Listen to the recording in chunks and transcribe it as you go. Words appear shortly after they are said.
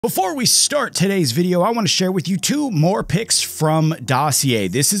Before we start today's video, I want to share with you two more picks from Dossier.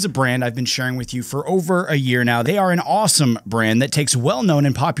 This is a brand I've been sharing with you for over a year now. They are an awesome brand that takes well-known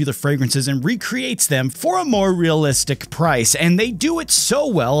and popular fragrances and recreates them for a more realistic price. And they do it so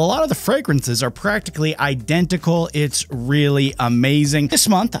well. A lot of the fragrances are practically identical. It's really amazing. This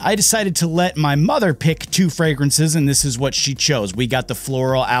month, I decided to let my mother pick two fragrances, and this is what she chose. We got the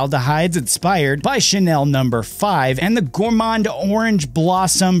Floral Aldehydes inspired by Chanel No. 5 and the Gourmand Orange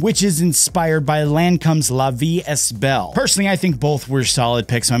Blossom, which is inspired by Lancome's La Vie est Belle. Personally, I think both were solid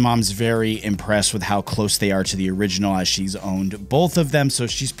picks. My mom's very impressed with how close they are to the original, as she's owned both of them, so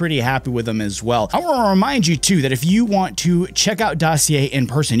she's pretty happy with them as well. I want to remind you too that if you want to check out Dossier in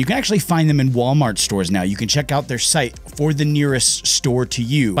person, you can actually find them in Walmart stores now. You can check out their site for the nearest store to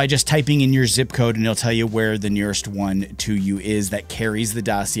you by just typing in your zip code, and it'll tell you where the nearest one to you is that carries the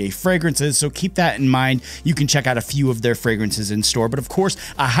Dossier fragrances. So keep that in mind. You can check out a few of their fragrances in store, but of course,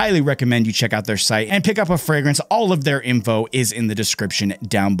 I highly recommend you check out their site and pick up a fragrance. All of their info is in the description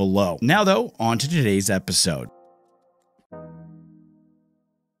down below. Now though, on to today's episode.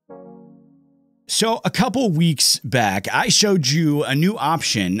 So a couple weeks back, I showed you a new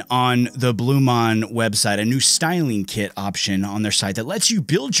option on the Blumaan website, a new styling kit option on their site that lets you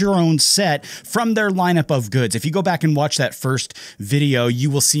build your own set from their lineup of goods. If you go back and watch that first video, you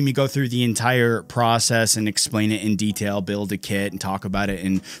will see me go through the entire process and explain it in detail, build a kit and talk about it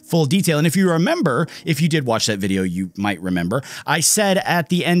in full detail. And if you remember, if you did watch that video, you might remember, I said at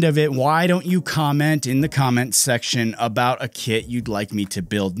the end of it, why don't you comment in the comments section about a kit you'd like me to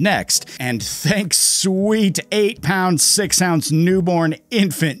build next? And thanks, sweet 8-pound, 6-ounce newborn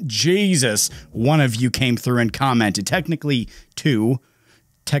infant Jesus, one of you came through and commented. Technically two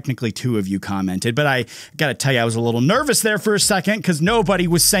of you commented, but I gotta tell you, I was a little nervous there for a second because nobody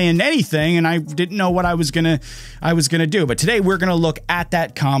was saying anything and I didn't know what I was gonna do. But today we're gonna look at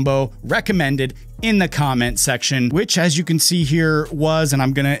that combo recommended in the comment section, which, as you can see here, was, and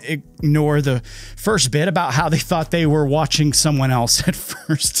I'm gonna ignore the first bit about how they thought they were watching someone else at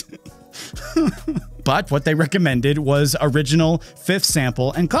first. But what they recommended was original, fifth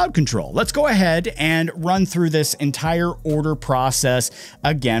sample, and cloud control. Let's go ahead and run through this entire order process.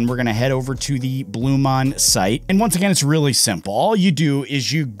 Again, we're gonna head over to the Blumaan site. And once again, it's really simple. All you do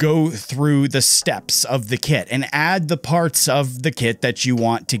is you go through the steps of the kit and add the parts of the kit that you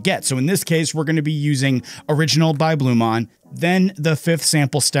want to get. So in this case, we're gonna be using original by Blumaan, then the fifth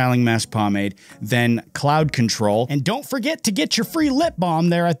sample styling mask pomade, then cloud control. And don't forget to get your free lip balm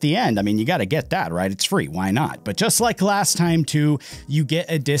there at the end. I mean, you got to get that, right? It's free. Why not? But just like last time too, you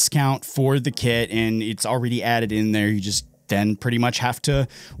get a discount for the kit and it's already added in there. You just then pretty much have to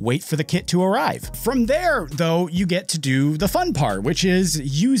wait for the kit to arrive. From there, though, you get to do the fun part, which is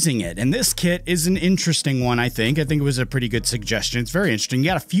using it. And this kit is an interesting one, I think. I think it was a pretty good suggestion. It's very interesting. You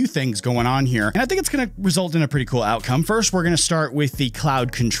got a few things going on here, and I think it's going to result in a pretty cool outcome. First, we're going to start with the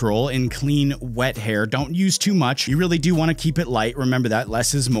cloud control in clean, wet hair. Don't use too much. You really do want to keep it light. Remember that,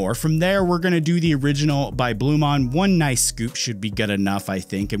 less is more. From there, we're going to do the original by Blumaan. One nice scoop should be good enough, I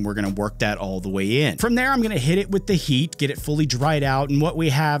think, and we're going to work that all the way in. From there, I'm going to hit it with the heat, get it fully dried out, and what we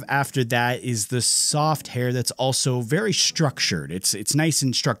have after that is the soft hair that's also very structured. It's nice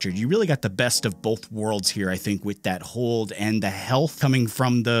and structured. You really got the best of both worlds here, I think, with that hold and the health coming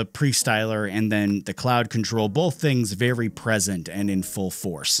from the pre-styler and then the cloud control, both things very present and in full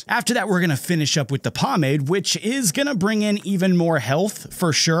force. After that, we're going to finish up with the pomade, which is going to bring in even more health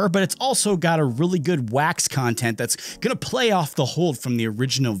for sure, but it's also got a really good wax content that's going to play off the hold from the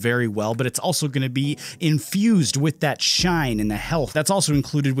original very well, but it's also going to be infused with that shine and the health that's also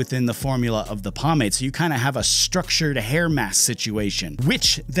included within the formula of the pomade. So you kind of have a structured hair mask situation,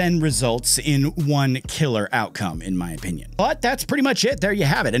 which then results in one killer outcome, in my opinion. But that's pretty much it. There you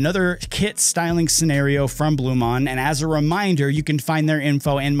have it. Another kit styling scenario from Blumaan. And as a reminder, you can find their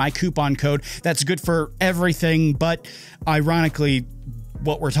info and my coupon code. That's good for everything, but ironically,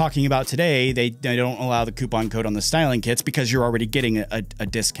 what we're talking about today, they don't allow the coupon code on the styling kits because you're already getting a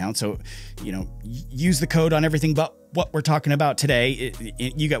discount. So, you know, use the code on everything but what we're talking about today.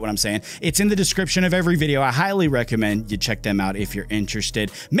 You get what I'm saying. It's in the description of every video. I highly recommend you check them out if you're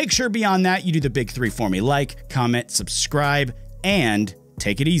interested. Make sure beyond that, you do the big three for me. Like, comment, subscribe, and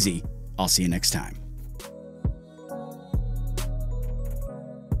take it easy. I'll see you next time.